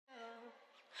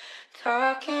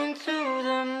Talking to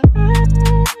them.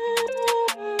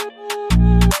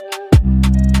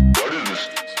 What is this?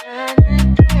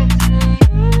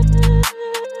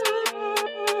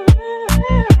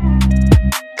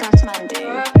 That's my dude.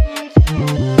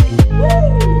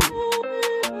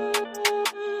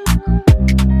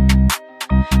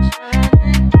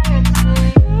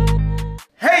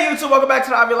 Hey YouTube, welcome back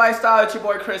to Thejavierlifestyle. It's your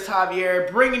boy Chris Javier,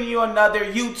 bringing you another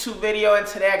YouTube video. And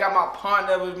today I got my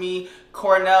partner with me,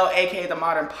 Cornell, aka the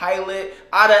Modern Pilot,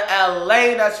 out of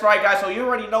LA. That's right, guys. So you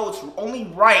already know it's only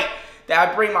right that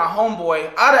I bring my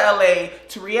homeboy out of LA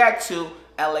to react to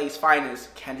LA's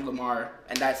finest, Kendrick Lamar,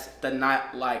 and that's the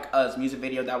Not Like Us music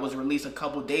video that was released a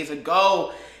couple days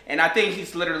ago. And I think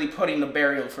he's literally putting the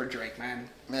burial for Drake, man.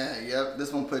 Man, yep,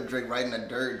 this one put Drake right in the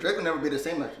dirt. Drake will never be the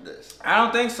same after this. I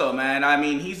don't think so, man. I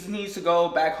mean, he needs to go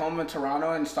back home in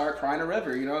Toronto and start crying a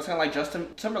river. You know what I'm saying? Like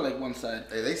Justin Timberlake once said.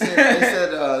 Hey, they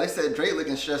said Drake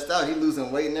looking stressed out. He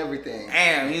losing weight and everything.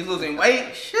 Damn, he's losing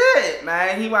weight? Shit,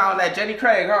 man. He went on that Jenny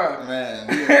Craig, huh? Man,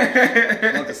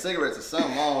 he want the cigarettes or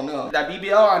something, I don't know. That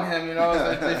BBL on him, you know,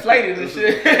 inflated and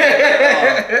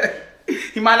shit.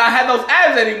 He might not have those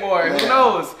abs anymore. Man. Who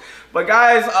knows? But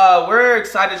guys, we're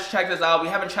excited to check this out. We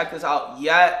haven't checked this out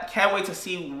yet. Can't wait to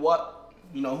see what,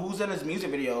 you know, who's in his music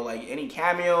video. Like any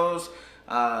cameos.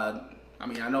 I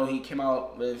mean, I know he came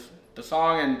out with the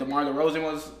song and DeMar DeRozan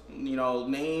was, you know,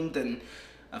 named and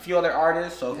a few other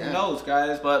artists. So who knows,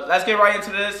 guys? But let's get right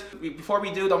into this. Before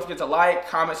we do, don't forget to like,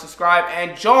 comment, subscribe,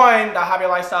 and join the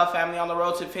Thejavierlifestyle family on the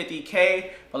road to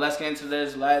 50K. But let's get into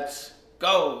this. Let's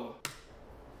go.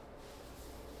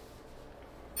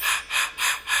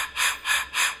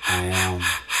 I am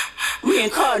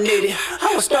reincarnated.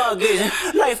 I'm a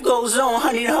stargazing. Life goes on,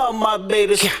 honey, hug my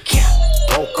babies.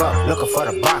 Woke up looking for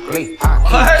the broccoli.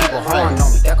 I keep people horn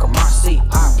on me, that come my seat.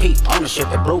 I peep ownership,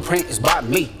 the blueprint is by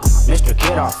me. Mr.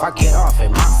 Get Off, I get off at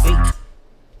my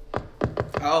feet.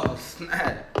 Oh,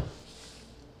 snap.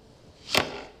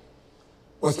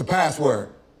 What's the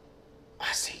password?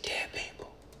 I see dead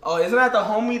people. Oh, isn't that the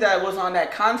homie that was on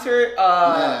that concert?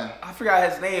 I forgot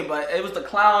his name, but it was the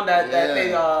clown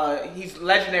he's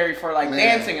legendary for like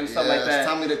dancing and stuff like that.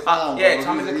 Tommy the Clown. Yeah,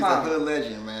 Tommy the Clown. He's a hood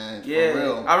legend, man. Yeah, for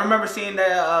real. I remember seeing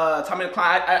that Tommy the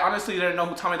Clown. I honestly didn't know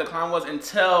who Tommy the Clown was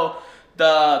until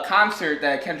the concert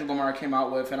that Kendrick Lamar came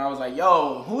out with, and I was like,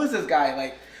 yo, who is this guy?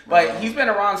 Like, but he's been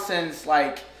around since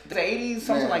like the 80s,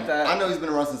 something like that. I know he's been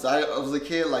around since I was a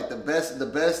kid. Like the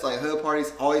best like hood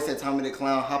parties always had Tommy the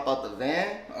Clown hop out the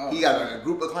van. He got a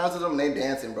group of clowns with him and they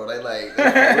dancing, bro. They like for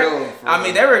real. I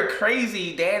mean, they were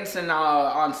crazy dancing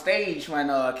on stage when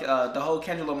the whole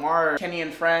Kendrick Lamar, Kenny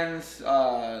and Friends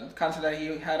concert that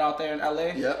he had out there in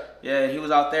LA. Yep. Yeah, he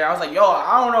was out there. I was like, yo,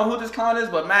 I don't know who this clown is,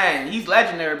 but man, he's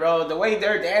legendary, bro. The way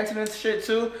they're dancing and shit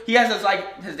too. He has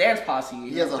his dance posse.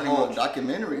 He has a whole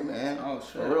documentary, man. Oh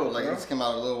shit. For real. Like it just came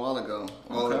out a little while ago.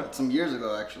 Well, some years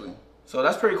ago actually. So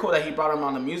that's pretty cool that he brought him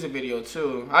on the music video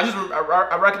too. I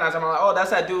recognize him. I'm like, oh,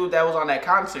 that's that dude that was on that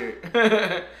concert.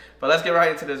 But let's get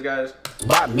right into this, guys.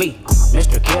 By me,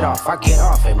 Mr. Get Off, I get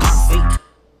off at my feet.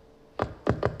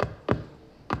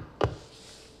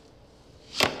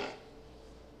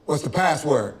 What's the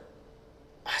password?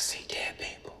 I see dead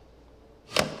people.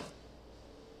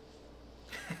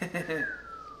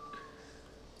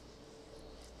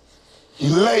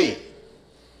 You late.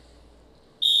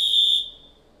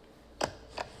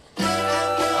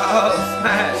 Oh,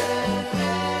 snap.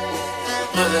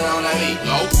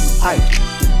 Hey,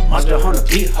 monster on the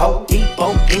beat, ho,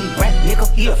 Depot, any rap nigga,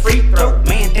 he a free throw.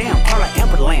 Man down, call her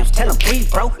Amber Lambs, tell him free,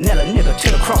 bro. Nail a nigga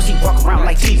to the cross, he walk around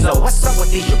like Tizo. What's up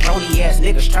with these jabroni ass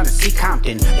niggas trying to see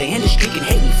Compton? The industry can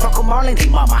hate me, fuck 'em all and they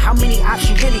mama. How many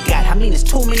options you really got? I mean, it's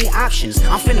too many options.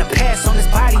 I'm finna pass on this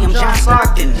body, I'm John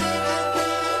Stockton.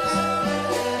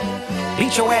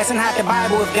 Beat your ass and hide the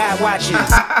Bible if God watching.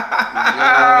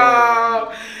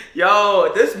 Yo,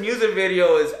 this music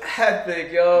video is epic,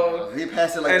 yo. He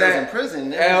passed it like he was in prison.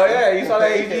 Hell yeah, you saw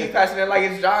that he passing it like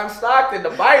it's John Stockton, the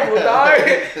Bible, dog.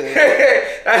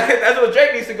 That's what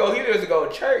Drake needs to go. He needs to go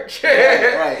to church.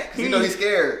 Right. You know he's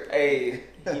scared. Hey,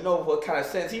 you know what kind of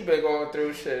sense he been going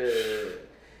through? Shit.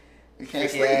 He can't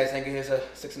sleep. Ass nigga, he's a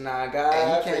 6'9" guy.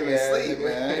 Hey, he can't even sleep,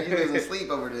 man. He doesn't sleep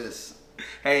over this.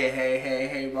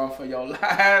 Hey, run for your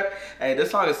life. Hey, this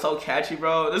song is so catchy,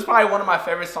 bro. This is probably one of my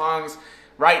favorite songs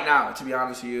right now, to be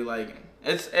honest with you. Like,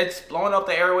 it's blowing up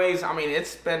the airways. I mean,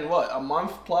 it's been, what, a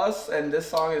month plus, and this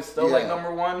song is still, like,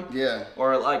 #1? Yeah.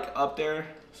 Or, like, up there,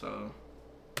 so...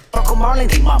 Fuck 'em all and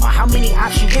they mama, how many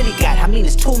options you really got? I mean,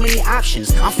 it's too many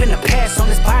options. I'm finna pass on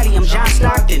this body, I'm John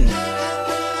Stockton.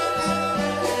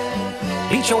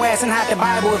 Beat your ass and hide the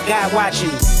Bible if God watching.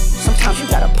 Sometimes you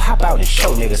gotta pop out and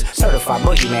show niggas. Certified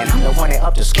boogeyman, I'm the one that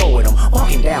up to score with him.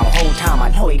 Walking down whole time, I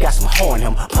know he got some hoe in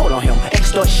him. Pull on him,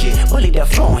 extort shit, bully that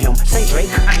flow on him. Say Drake,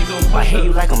 I hear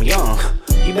you like I'm young.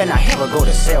 You better not ever go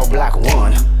to cell block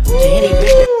 1. To any bitch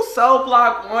that cell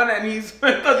block 1 and he's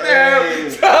with the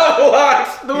damn cell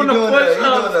blocks doing the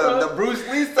push-ups. The Bruce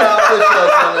Lee style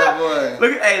push-ups on that boy.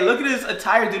 Look at his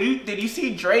attire. Did you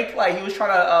see Drake? Like he was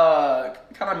trying to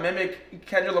kind of mimic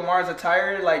Kendrick Lamar's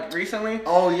attire like recently.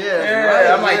 Oh yeah, yeah. Right.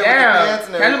 I'm like, damn.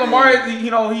 Kendrick Lamar, you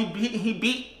know, he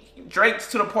beat Drake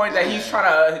to the point that he's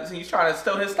trying to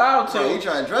steal his style too. Yeah, he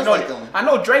trying to dress like him. I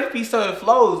know Drake be still in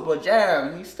flows, but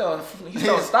damn, he's still in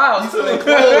style. He's still in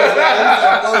clothes, man. He's still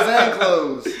in clothes and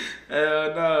clothes.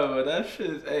 Hell no, but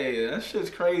that shit's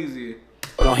crazy.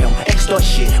 on him, extort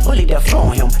shit, bully that flow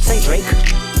on him. Say Drake,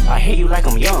 I hear you like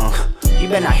I'm young. You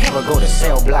better not ever go to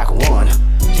cell block 1.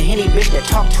 To any bitch that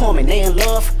talk to him and they in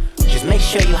love, just make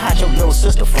sure you hide your little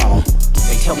sister from him.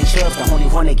 They tell me Chubb's the only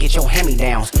one that get your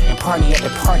hand-me-downs, and party at the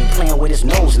party playing with his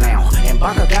nose now. And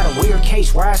Baka got a weird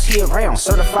case, why is he around?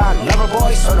 Certified lover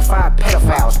boy, certified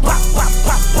pedophiles. Bop, bop,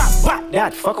 bop, bop, bop.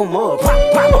 That fuck him up.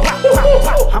 Bop, bop, bop, bop,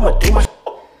 bop. I'ma do my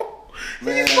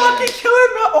He's fucking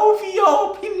killing the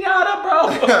OVO pinata, bro.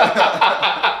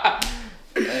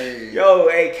 Hey. Yo,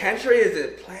 hey, Kendrick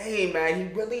isn't playing, man. He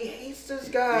really hates this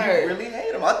guy. You really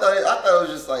hate him. I thought it was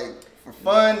just like for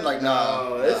fun. Like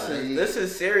this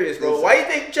is serious, bro. Why you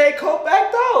think J. Cole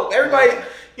backed out? Everybody,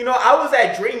 you know, I was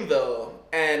at Dreamville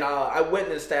and I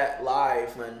witnessed that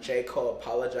live when J. Cole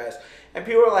apologized, and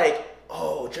people were like,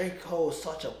 "Oh, J. Cole is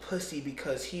such a pussy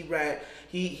because he got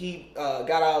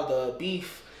out of the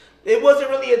beef." It wasn't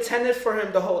really intended for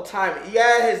him the whole time.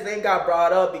 Yeah, his name got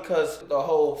brought up because the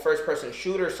whole first-person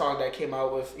shooter song that came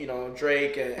out with, you know,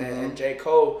 Drake and J.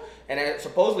 Cole. And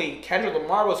supposedly Kendrick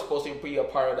Lamar was supposed to be a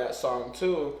part of that song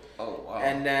too. Oh, wow.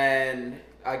 And then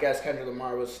I guess Kendrick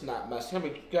Lamar was not messing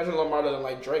with him. Kendrick Lamar doesn't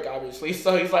like Drake, obviously.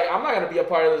 So he's like, I'm not going to be a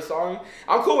part of the song.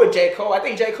 I'm cool with J. Cole. I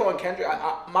think J. Cole and Kendrick,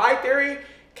 my theory,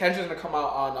 Kendrick's going to come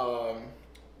out on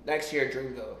next year,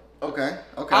 Dreamville. Okay.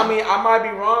 I mean, I might be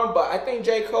wrong, but I think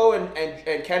J. Cole and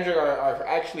Kendrick are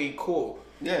actually cool.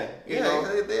 Yeah, you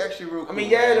know? they actually real cool. I mean,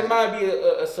 yeah, there might be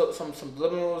some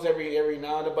subliminals every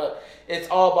now and then, but it's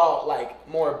all about like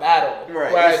more battle.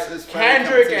 Right. Whereas it's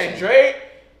Kendrick and Drake,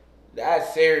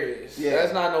 that's serious. Yeah.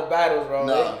 That's not no battles, bro.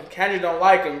 No. Kendrick don't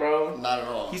like him, bro. Not at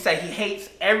all. He said he hates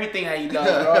everything that he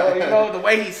does, bro. You know, the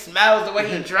way he smells, the way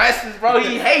he dresses, bro.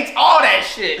 He hates all that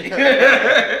shit.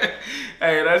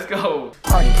 Hey, let's go.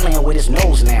 Party playing with his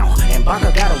nose now. And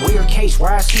Baka got a weird case,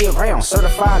 why is he around?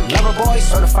 Certified lover boy,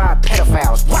 certified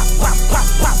pedophiles. Pop, pop, pop,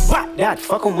 pop, pop. That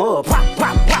fuck him up. Pop,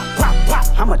 pop, pop, pop,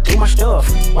 pop. I'ma do my stuff.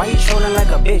 Why you trolling like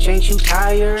a bitch? Ain't you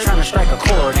tired? Trying to strike a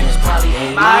chord and it's probably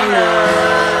a minor.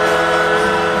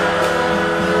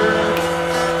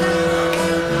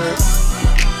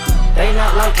 They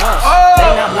not like us.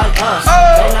 They not like us.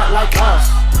 They not like us.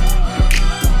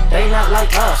 They not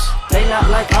like us. They not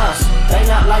like us. They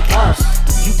not like us.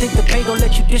 You think the Bay gon'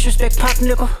 let you disrespect Pop,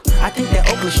 nigga? I think that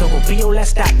Oakland show gon' be your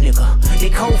last stop, nigga. They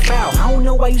cold foul. I don't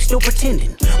know why you still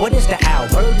pretending. What is the owl?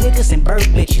 Bird niggas and bird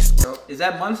bitches. Is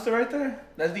that Monster right there?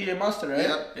 That's DJ Monster, right?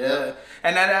 Yep. Yeah.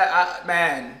 And that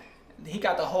man, he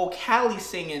got the whole Cali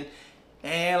singing. They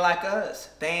ain't like us.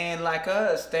 They ain't like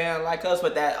us. They ain't like us.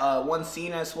 With that one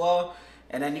scene as well.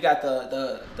 And then you got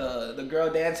the girl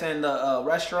dancing in the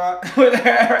restaurant with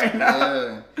her right now.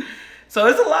 Yeah. So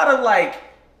there's a lot of like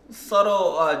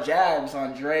subtle jabs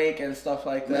on Drake and stuff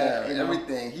like that. Yeah,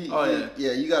 everything. You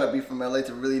gotta be from LA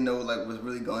to really know like what's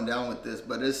really going down with this.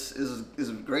 But it's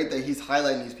great that he's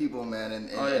highlighting these people, man,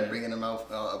 and bringing them out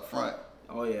up front.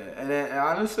 Oh yeah, and then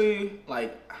honestly,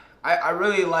 like I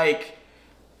really like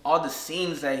all the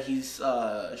scenes that he's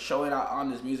showing out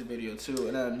on this music video too.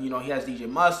 And then, you know, he has DJ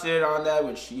Mustard on that,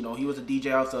 which, you know, he was a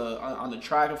DJ on the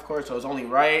track, of course, so it's only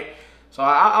right. So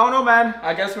I don't know, man.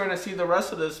 I guess we're gonna see the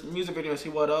rest of this music video and see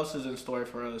what else is in store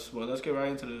for us. Well, let's get right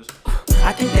into this.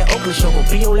 I think that Oakland show gon'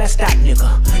 be your last stop,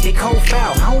 nigga. They cold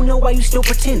foul. I don't know why you still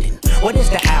pretending. What is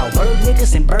the owl? Bird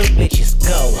niggas and bird bitches.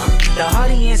 Go. The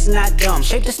audience not dumb.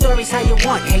 Shape the stories how you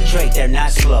want. Hey Drake, they're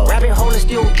not slow. Rabbit hole is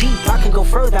still deep. I can go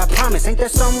further, I promise. Ain't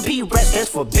that something? Be rest that's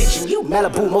for bitching. You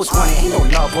Malibu most wanted. Ain't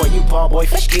no love boy, you ball boy.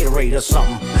 Fresh Gatorade or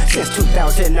something. Since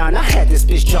 2009, I had this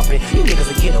bitch jumping. You niggas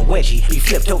will get a wedgie. Be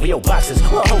flipped over your boxes.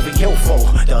 Well, over your foe.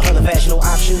 The other vaginal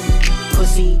option.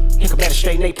 pussy. Nigga better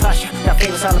straighten they posture. Got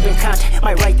favors all up in contact.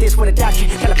 Might write this with a doctor.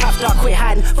 Tell a pop star quit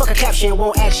hiding. Fuck a caption,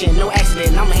 won't action. No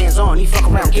accident, I'm hands on. He fuck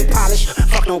around, get polished.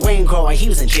 Fuck no rain growing. He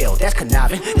was in jail, that's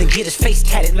conniving. Then get his face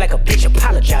tatted like a bitch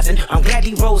apologizing. I'm glad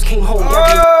D-Rose came home.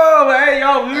 Oh, hey,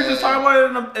 yo, we were just talking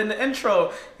about it in the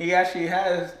intro. He actually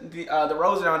has the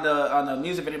Rosen on the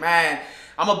music video. Man,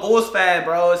 I'm a Bulls fan,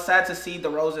 bro. It's sad to see the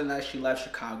Rosen actually left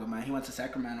Chicago, man. He went to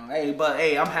Sacramento. Hey, but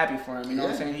hey, I'm happy for him. You know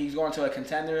what I'm saying? He's going to a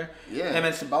contender. Yeah. Him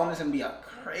and Sabonis gonna be a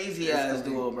crazy ass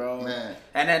duo, bro. Man.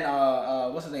 And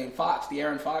then what's his name? Fox,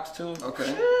 De'Aaron Fox too. Okay.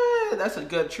 Shit, that's a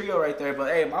good trio right there.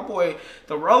 But hey, my boy,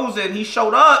 the Rosen, he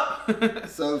showed up.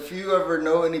 So if you ever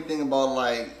know anything about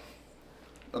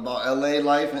LA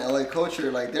life and LA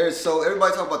culture, like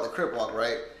everybody talk about the Crip Walk,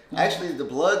 right? Actually, the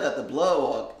Blood got the Blood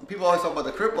Walk. People always talk about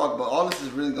the Crip Walk, but all this is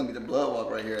really gonna be the Blood Walk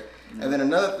right here. And then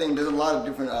another thing, there's a lot of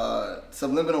different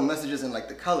subliminal messages in like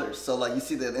the colors. So like you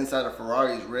see the inside of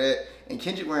Ferrari is red and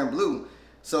Kendrick wearing blue.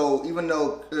 So even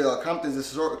though Compton's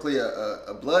historically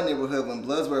a blood neighborhood, when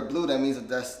Bloods wear blue, that means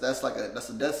that that's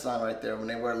a death sign right there. When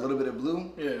they wear a little bit of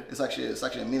blue, it's actually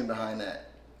a meaning behind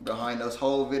those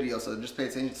whole videos. So just pay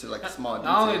attention to like the small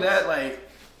details. Not only that, like,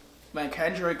 man,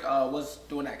 Kendrick was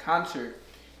doing that concert.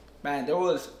 Man, there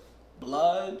was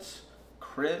Bloods,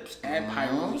 Crips, and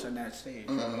Pyros in that stage.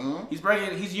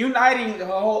 He's uniting the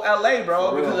whole LA,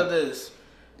 bro, because of this.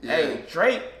 Yeah. Hey,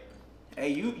 Drake. Hey,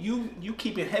 you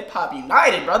keeping hip hop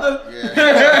united, brother.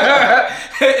 Yeah.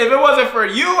 If it wasn't for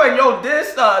you and your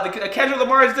diss, the Kendrick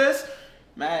Lamar's diss,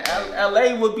 man,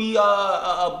 LA would be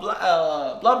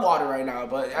blood water right now.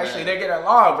 But actually, they're getting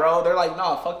along, bro. They're like,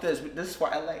 no, fuck this. This is for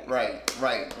LA. Right.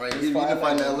 You can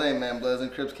find in LA, man. Bloods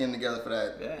and Crips came together for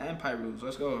that. Yeah, and Pyros.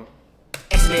 Let's go.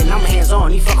 Accident, I'm hands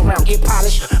on. He fuck around, get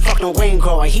polished. Fuck no rain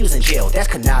growing. He was in jail, that's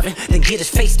conniving. Then get his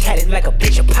face tatted like a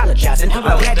bitch apologizing. I'm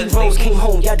glad D-Rose came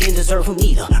home, y'all didn't deserve him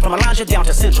neither. From Alondra down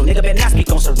to Central, nigga better not speak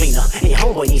on Serena. And your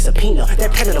homeboy needs subpoena.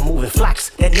 That predator moving flocks.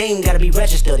 That name gotta be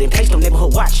registered and placed on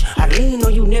neighborhood watch. I lean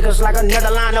on you niggas like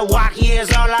another line of walk. Yeah,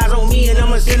 it's all eyes on me and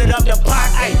I'ma send it up the pot.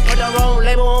 Ay, put the road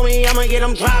label on me, I'ma get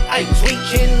them dropped. Ay, sweet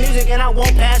chin music and I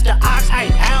won't pass the ox. Ay,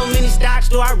 how many stocks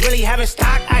do I really have in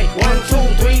stock? Ay,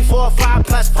 1, 2, 3, 4, 5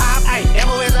 plus 5. Ay,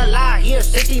 devil is a lie, he a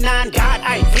 69 God.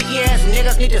 Ay, freaky ass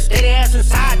niggas need to stay their ass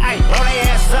inside. Ay, roll their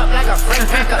ass up like a Frank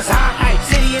Packer side. Ay,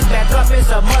 city is back up, it's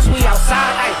a must, we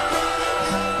outside. Ay.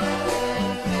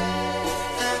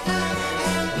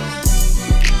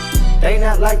 They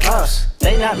not like us,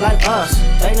 they not like us,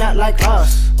 they not like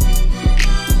us.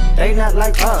 They not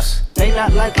like us, they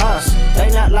not like us, they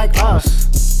not like us.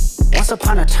 Once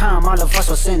upon a time, all of us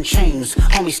was in chains.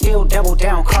 Homie still double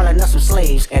down, calling us some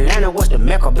slaves. Atlanta was the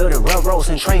mecca, building railroads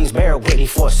and trains. Bear with me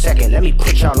for a second, let me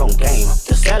put y'all on game.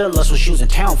 The settlers was using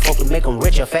town folk to make them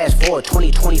richer. Fast forward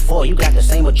 2024, you got the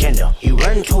same agenda. You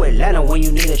run to Atlanta when you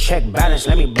need a check balance.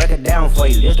 Let me break it down for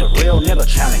you, it's the real nigga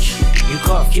challenge. You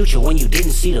caught Future when you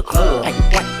didn't see the club. Hey,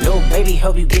 what? Little baby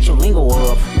help you get your lingo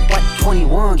up. What?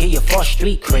 21 get your first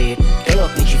street cred.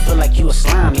 Thug makes you feel like you a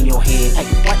slime in your head. Hey,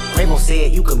 what? Quavo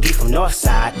said you can be from North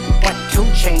Side. What? 2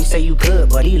 Chainz say you good,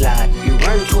 but he lied. You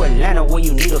run to Atlanta when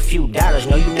you need a few dollars.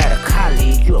 No, you not a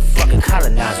colleague, you a fucking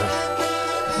colonizer.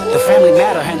 The family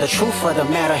matter and the truth of the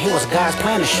matter. It was God's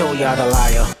plan to show y'all the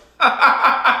liar.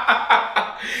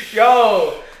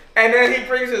 Yo, and then he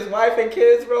brings his wife and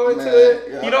kids, bro, into it.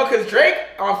 Yeah. You know, because Drake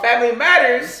on Family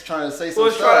Matters was trying to say some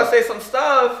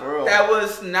stuff that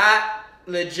was not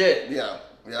legit. Yeah.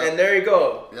 And there you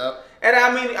go. Yep. And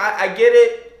I mean, I get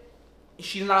it.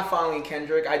 She's not following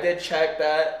Kendrick. I did check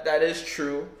that. That is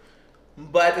true.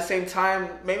 But at the same time,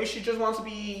 maybe she just wants to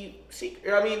be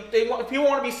secret. I mean, people want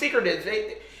to be secretive.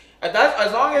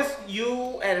 As long as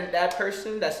you and that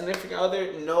person, that significant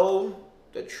other, know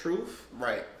the truth.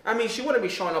 Right. I mean, she wouldn't be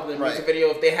showing up in the music video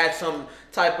if they had some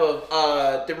type of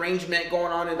derangement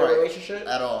going on in their relationship.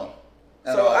 At all.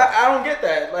 I don't get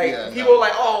that. Like, people are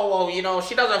like, oh, well, you know,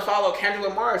 she doesn't follow Kendrick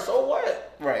Lamar, so what?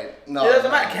 Right. No. It doesn't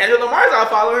matter. Kendrick Lamar's not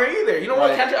following her either. You know what?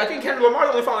 I think Kendrick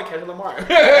Lamar's only following Kendrick Lamar.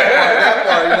 That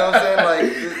part, you know what I'm saying?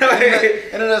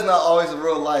 Like, internet's not always a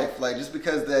real life. Like, just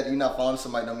because that you're not following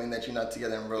somebody don't mean that you're not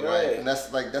together in real life. And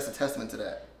that's a testament to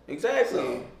that.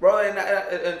 Exactly, bro,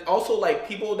 and also like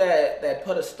people that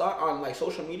put a stunt on like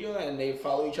social media and they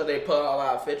follow each other, they put a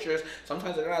lot of pictures.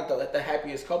 Sometimes they're not the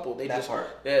happiest couple. They just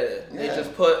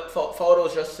put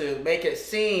photos just to make it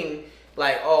seem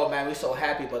like, oh man, we so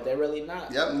happy, but they're really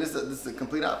not. Yep, and this is the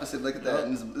complete opposite. Look at that,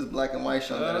 and this black and white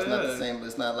showing that it's not the same.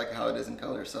 It's not like how it is in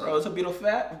color. So, bro, it's a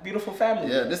beautiful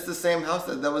family. Yeah, this is the same house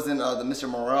that was in the Mr.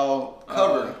 Morale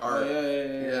cover art.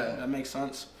 Yeah, that makes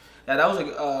sense. Yeah, that was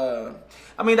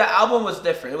I mean, the album was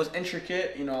different. It was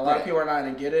intricate. You know, a lot of people are not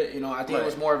gonna get it. You know, I think it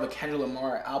was more of a Kendrick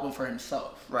Lamar album for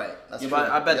himself. Right. That's true. But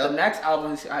I bet the next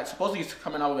album, supposedly he's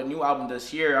coming out with a new album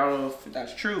this year. I don't know if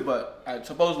that's true, but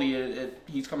supposedly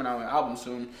he's coming out with an album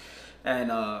soon, and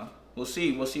we'll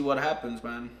see. We'll see what happens,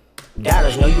 man.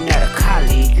 Dollars, no, you not a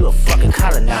colleague, you a fucking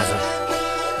colonizer.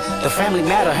 The family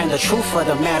matter and the truth of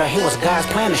the matter. It was God's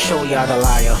plan to show y'all the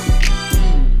liar.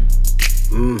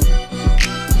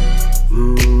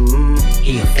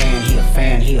 He a fan, he a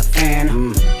fan, he a fan.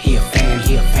 He a fan,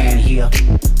 he a fan, he a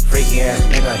freaky ass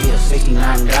nigga, he a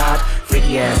 69 God.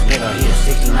 Freaky ass nigga, he a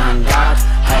 69 God.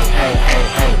 Hey, hey, hey,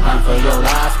 hey, run for your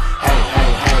life. Hey,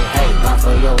 hey, hey, hey, run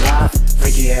for your life.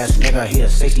 Freaky ass nigga, he a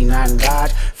 69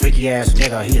 God. Freaky ass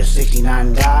nigga, he a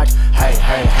 69 God. Hey,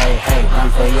 hey, hey, hey, run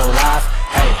for your life.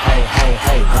 Hey, hey, hey,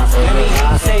 hey, run for your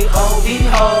life. Say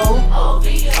O-V-Ho.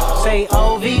 Say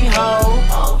O-V-Ho.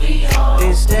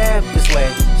 Then step this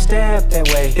way, step that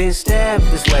way. Then step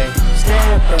this way,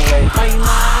 step that way. Are you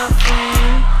my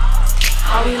friend?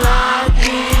 Are we locked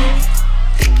in?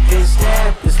 Then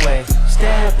step this way,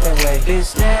 step that way. Then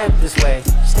step this way,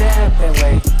 step that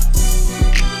way.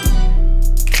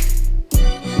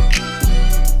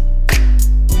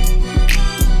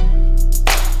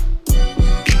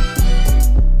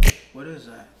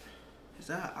 Is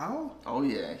that an owl? Oh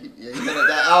yeah, he got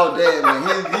that owl dead, man.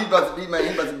 He about to be, man. He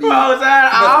about to be. Bro, is that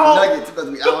an owl? Nuggets. He about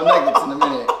to be owl nuggets in a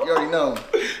minute. You already know.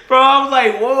 Bro, I was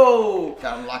like, whoa.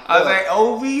 Got him locked up. I was like,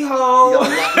 OV-ho.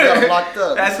 You got him locked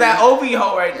up. That's that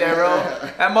OV-ho right there, bro.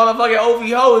 That motherfucking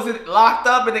OV-ho is locked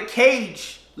up in the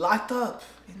cage. Locked up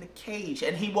in the cage,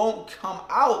 and he won't come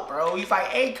out, bro. He's like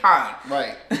Akon.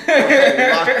 Right. Won't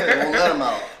let him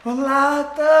out. I'm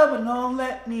locked up, but don't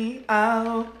let me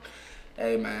out.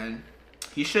 Hey, man.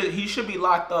 He should be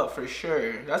locked up for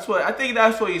sure. I think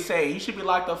that's what he's saying. He should be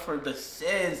locked up for the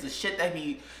sins, the shit that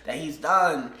he's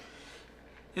done.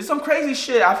 There's some crazy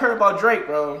shit I've heard about Drake,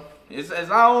 bro. It's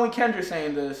not only Kendrick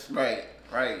saying this. Right.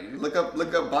 Look up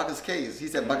Baka's case. He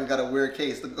said Baka got a weird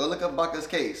case. Go look up Baka's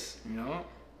case. You know?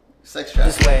 Sex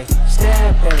trafficking. This way,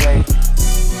 step that way.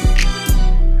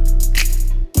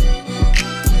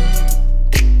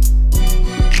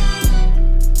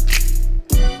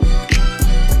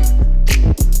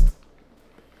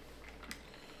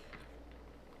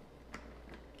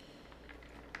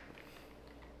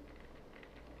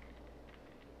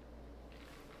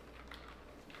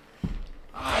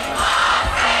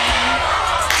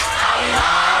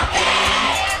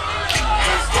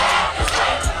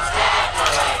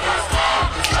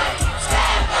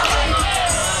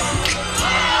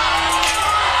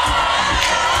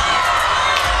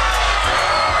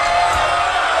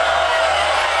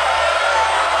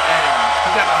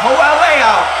 Whole LA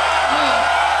out.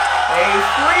 They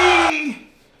free.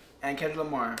 And Kendrick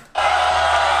Lamar.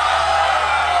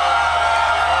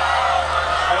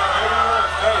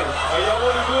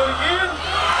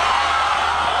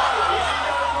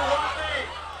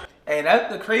 Hey,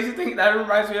 that's the crazy thing. That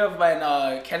reminds me of when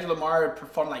Kendrick Lamar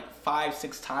performed like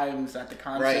 5-6 times at the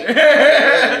concert. Right. You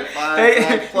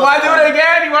want to do it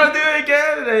again? You want to do it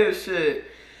again? Hey, shit.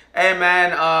 Hey,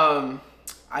 man.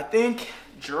 I think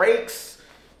Drake's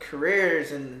career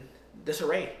is in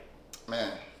disarray.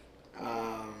 Man.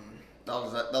 That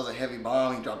was a heavy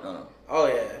bomb he dropped on him. Oh,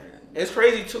 yeah. It's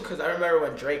crazy, too, because I remember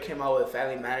when Drake came out with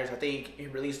Family Matters, I think he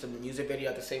released a music video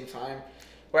at the same time.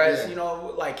 Whereas, you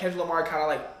know, like, Kendrick Lamar kind of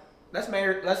like, let's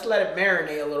let it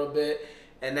marinate a little bit,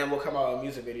 and then we'll come out with a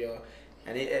music video.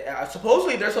 And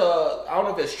supposedly there's I don't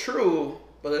know if it's true,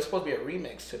 but there's supposed to be a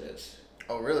remix to this.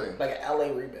 Oh, really? Like an LA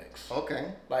remix.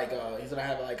 Okay. Like, he's going to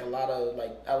have, like, a lot of,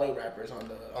 like, LA rappers on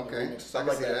the remix. Stuff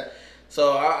like that. that.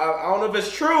 So, I don't know if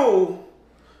it's true,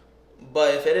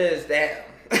 but if it is, damn.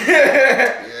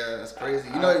 Yeah, that's crazy.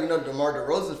 You know, DeMar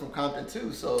DeRozan's from Compton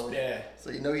too, so yeah. So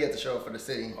you know he had to show up for the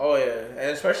city. Oh yeah,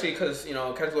 and especially because you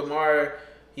know Kendrick Lamar,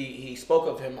 he spoke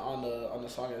of him on the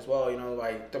song as well. You know,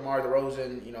 like DeMar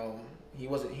DeRozan, you know, he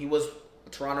was a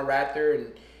Toronto Raptor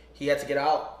and he had to get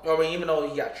out. I mean, even though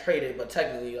he got traded, but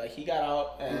technically, like he got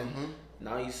out and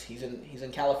now he's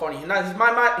in California. He might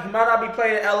not be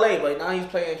playing in LA, but now he's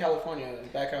playing in California,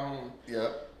 back at home. Yeah.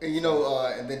 And you know,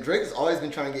 and then Drake's always been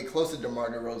trying to get close to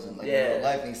DeMar DeRozan, like in real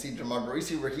life. And you see DeMar DeRozan, you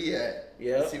see where he at.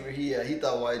 Yeah. You see where he at. He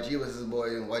thought YG was his boy,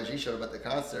 and YG showed up at the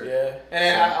concert. Yeah. And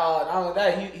then not only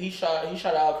that, he shot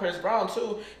out Chris Brown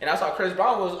too, and I saw Chris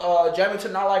Brown was jamming to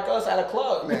Not Like Us at a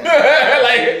club. Man.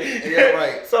 Like, yeah,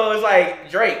 right. So it's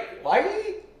like Drake, why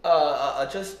you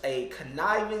just a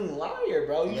conniving liar,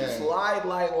 bro? You just lie.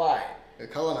 A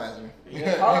colonizer. You're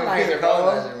a colonizer, bro.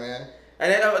 Colonizer, man.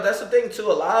 And then, that's the thing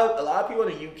too. A lot of people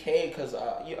in the UK, because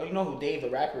you know who Dave the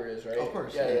rapper is, right? Of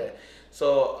course. Yeah.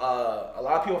 So a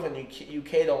lot of people from the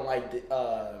UK don't like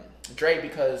Drake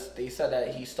because they said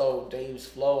that he stole Dave's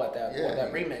flow at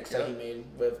that remix that he made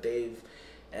with Dave.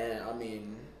 And I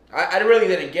mean, I really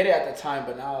didn't get it at the time,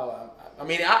 but now I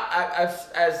mean,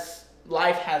 as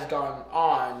life has gone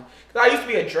on, because I used to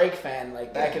be a Drake fan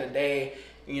like back in the day,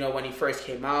 you know, when he first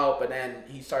came out, but then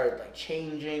he started like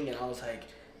changing, and I was like,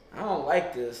 I don't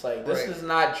like this. Like, this is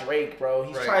not Drake, bro.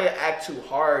 He's trying to act too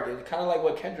hard. And kind of like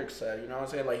what Kendrick said, you know what I'm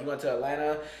saying? Like, he went to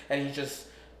Atlanta, and he just,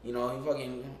 you know, he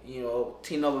fucking, you know,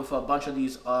 teamed up with a bunch of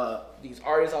these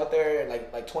artists out there,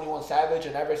 like 21 Savage,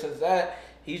 and ever since that,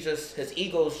 he's just, his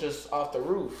ego's just off the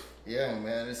roof. Yeah,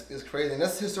 man, it's crazy. And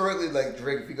that's historically, like,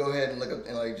 Drake, if you go ahead and look up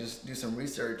and, like, just do some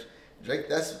research, Drake,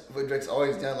 that's what Drake's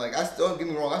always done. Like, don't get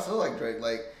me wrong, I still like Drake,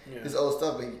 like, his old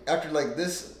stuff, but after, like,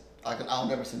 this, I'll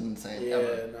never see him the same,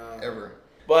 ever.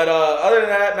 But other than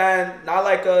that, man, Not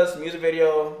Like Us music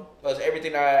video was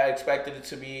everything I expected it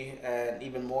to be, and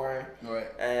even more. Right.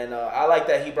 And I like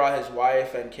that he brought his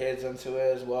wife and kids into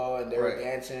it as well, and they were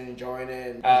dancing, enjoying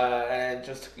it, and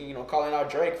just, you know, calling out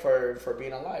Drake for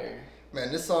being a liar.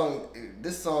 Man, this song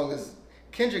is,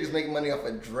 Kendrick is making money off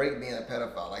of Drake being a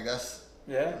pedophile. Like, that's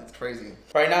crazy.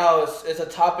 Right now, it's a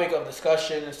topic of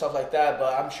discussion and stuff like that,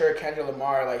 but I'm sure Kendrick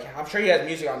Lamar, like, I'm sure he has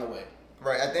music on the way.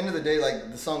 Right. At the end of the day,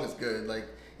 like, the song is good. Like,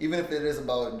 even if it is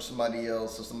about somebody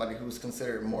else or somebody who's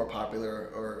considered more popular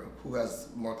or who has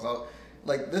more clout,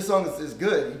 like, this song is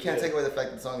good. You can't take away the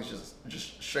fact that the song is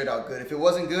just straight out good. If it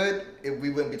wasn't good, we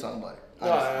wouldn't be talking about it.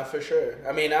 No, for sure.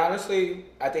 I mean, honestly,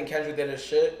 I think Kendrick did his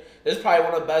shit. This is probably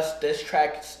one of the best diss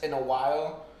tracks in a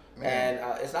while. Man.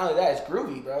 And it's not only that, it's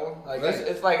groovy, bro. Like,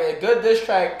 it's like a good diss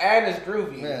track and it's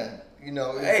groovy. Man, you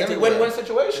know, it's a win-win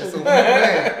situation. It's a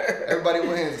win-win. Everybody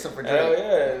wins except for Drake. Hell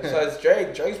yeah. So it's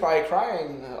Drake. Drake's probably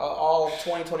crying all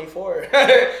 2024.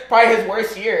 Probably his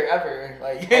worst year ever.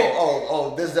 Like,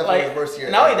 this is definitely his worst year.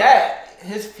 Not only that,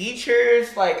 his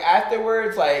features, like,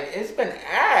 afterwards, like, it's been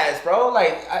ass, bro.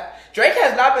 Like, Drake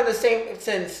has not been the same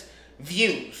since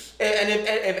Views. And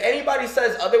if anybody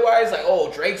says otherwise, like,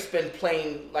 oh, Drake's been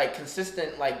playing, like,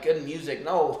 consistent, like, good music,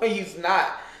 no, he's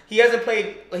not. He hasn't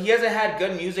had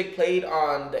good music played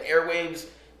on the airwaves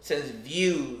since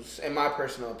Views, in my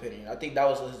personal opinion. I think that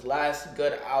was his last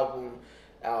good album.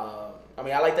 I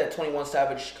mean, I like that 21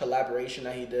 Savage collaboration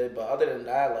that he did, but other than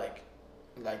that,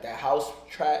 like that house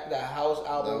track, that house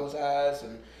album was ass,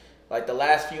 and like the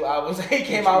last few albums that he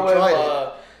came out with,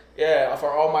 For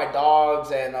All My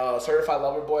Dogs and Certified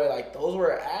Lover Boy, like, those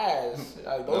were ass.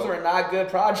 Like, those were not good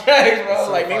projects, bro.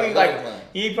 Like, maybe, like,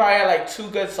 he probably had, like, 2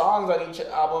 good songs on each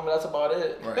album, but that's about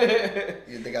it. Right.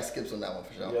 Yeah, they got skips on that one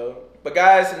for sure. Yo. But,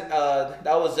 guys,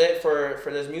 that was it for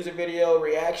this music video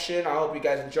reaction. I hope you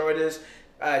guys enjoyed this.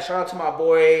 Shout out to my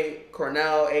boy,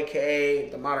 Cornell, a.k.a.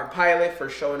 The Modern Pilot, for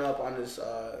showing up on this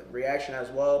reaction as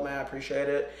well, man. I appreciate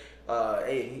it.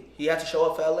 Hey, he had to show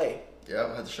up for L.A. Yeah,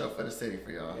 I had to show up for the city for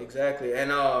y'all. Exactly.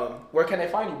 And where can they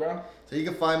find you, bro? So you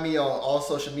can find me on all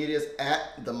social medias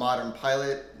at The Modern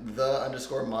Pilot,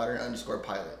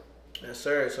 _modern_pilot. Yes,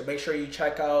 sir. So make sure you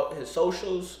check out his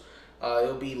socials.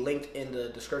 It'll be linked in the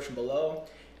description below.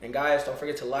 And guys, don't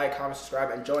forget to like, comment, subscribe,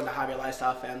 and join the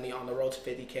Thejavierlifestyle family on the road to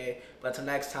 50K. But until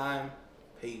next time,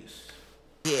 peace.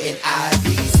 And I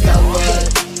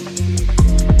discovered,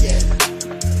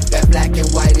 that black and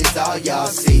white is all y'all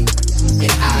see.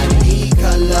 And I need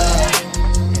color.